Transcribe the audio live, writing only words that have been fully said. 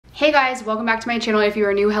Hey guys, welcome back to my channel. If you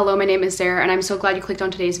are new, hello, my name is Sarah and I'm so glad you clicked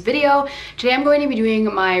on today's video. Today I'm going to be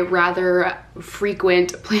doing my rather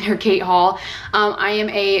frequent PlannerKate haul. I am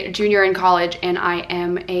a junior in college and I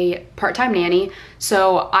am a part-time nanny.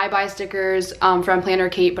 So I buy stickers from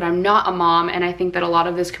PlannerKate, but I'm not a mom, and I think that a lot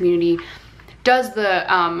of this community does the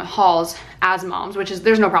hauls as moms, which is,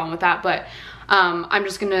 there's no problem with that, but I'm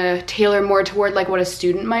just gonna tailor more toward like what a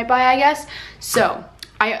student might buy, I guess. So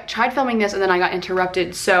I tried filming this and then I got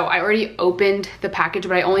interrupted, so I already opened the package,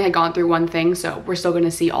 but I only had gone through one thing, so we're still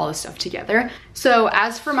gonna see all this stuff together. So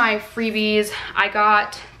as for my freebies, I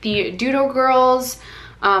got the Doodle Girls,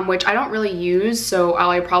 which I don't really use, so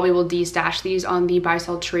I probably will de-stash these on the buy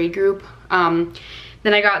sell trade group. Then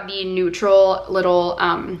I got the neutral little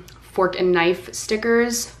fork and knife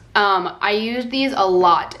stickers. I used these a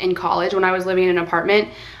lot in college when I was living in an apartment.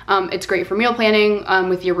 It's great for meal planning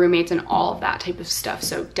with your roommates and all of that type of stuff,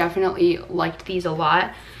 so definitely liked these a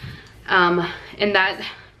lot. And that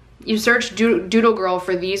you search Doodle Girl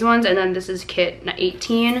for these ones, and then this is kit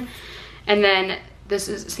 18, and then this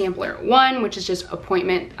is sampler 1, which is just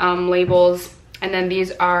appointment labels, and then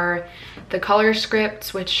these are the color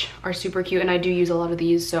scripts, which are super cute, and I do use a lot of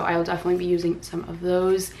these, so I'll definitely be using some of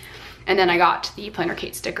those. And then I got the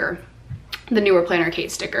PlannerKate sticker, the newer PlannerKate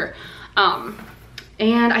sticker.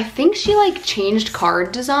 And I think she like changed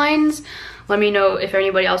card designs. Let me know if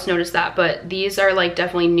anybody else noticed that, but these are like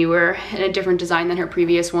definitely newer and a different design than her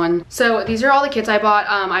previous one. So these are all the kits I bought.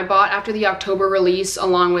 I bought after the October release,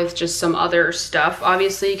 along with just some other stuff,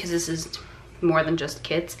 obviously, because this is more than just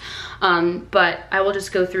kits. But I will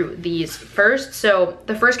just go through these first. So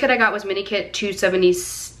the first kit I got was mini kit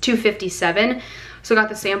 257. So I got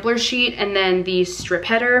the sampler sheet and then the strip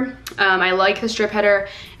header. I like the strip header,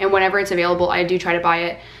 and whenever it's available, I do try to buy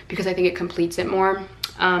it because I think it completes it more.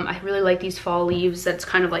 I really like these fall leaves that's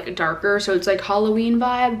kind of like darker, so it's like Halloween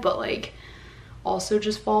vibe, but like also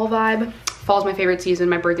just fall vibe. Fall's my favorite season.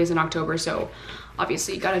 My birthday's in October, so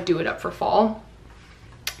obviously you gotta do it up for fall.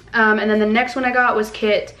 And then the next one I got was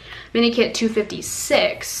mini kit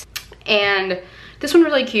 256, and this one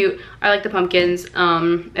really cute. I like the pumpkins.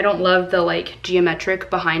 I don't love the like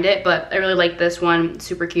geometric behind it, but I really like this one,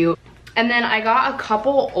 super cute. And then I got a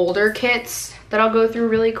couple older kits that I'll go through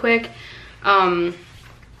really quick. I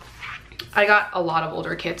got a lot of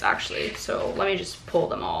older kits actually, so let me just pull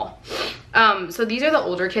them all. So these are the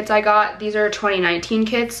older kits I got. These are 2019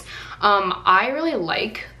 kits. I really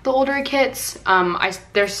like the older kits.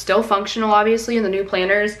 They're still functional obviously in the new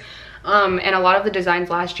planners, and a lot of the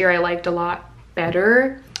designs last year I liked a lot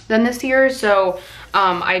better than this year, so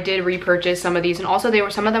I did repurchase some of these, and also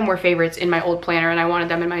some of them were favorites in my old planner and I wanted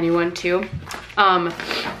them in my new one too. So I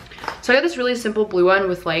got this really simple blue one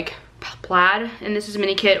with like plaid, and this is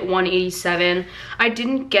mini kit 187. I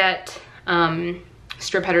didn't get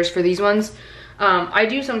strip headers for these ones. I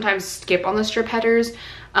do sometimes skip on the strip headers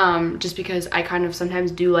just because I kind of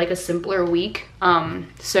sometimes do like a simpler week.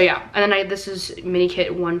 So yeah, and then this is mini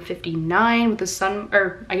kit 159 with the sun,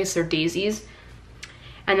 or I guess they're daisies.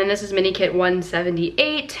 And then this is mini kit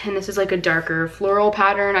 178, and this is like a darker floral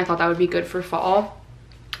pattern. I thought that would be good for fall.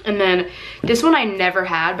 And then this one I never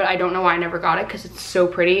had, but I don't know why I never got it because it's so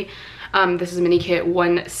pretty. This is mini kit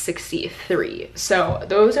 163. So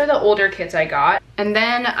those are the older kits I got. And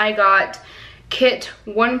then I got kit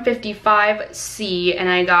 155C, and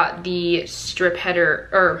I got the strip header,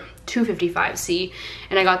 or 255C,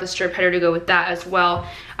 and I got the strip header to go with that as well.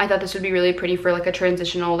 I thought this would be really pretty for like a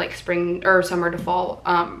transitional like spring or summer to fall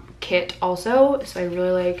kit also, so I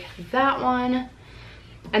really like that one.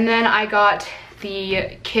 And then I got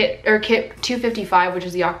the kit 255, which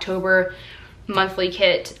is the October monthly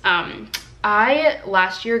kit. I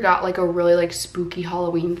last year got like a really like spooky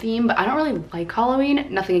Halloween theme, but I don't really like Halloween.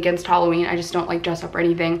 Nothing against Halloween, I just don't like dress up or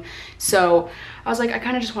anything. So I was like, I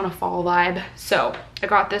kind of just want a fall vibe. So I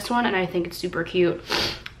got this one and I think it's super cute.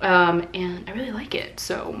 And I really like it,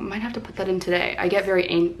 so might have to put that in today. I get very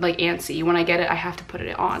like antsy when I get it. I have to put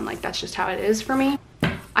it on, like that's just how it is for me.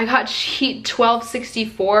 I got sheet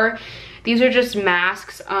 1264. These are just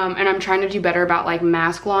masks, and I'm trying to do better about like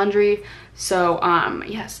mask laundry. So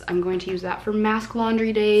yes, I'm going to use that for mask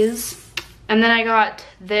laundry days. And then I got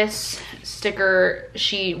this sticker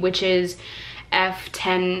sheet, which is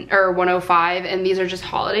F10 or 105, and these are just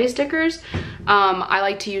holiday stickers. I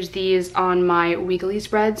like to use these on my weekly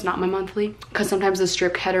spreads, not my monthly, because sometimes the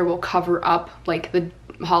strip header will cover up like the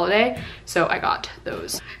holiday, so I got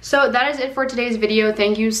those. So that is it for today's video.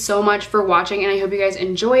 Thank you so much for watching, and I hope you guys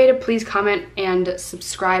enjoyed. Please comment and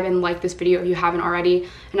subscribe and like this video if you haven't already,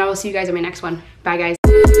 and I will see you guys in my next one. Bye guys.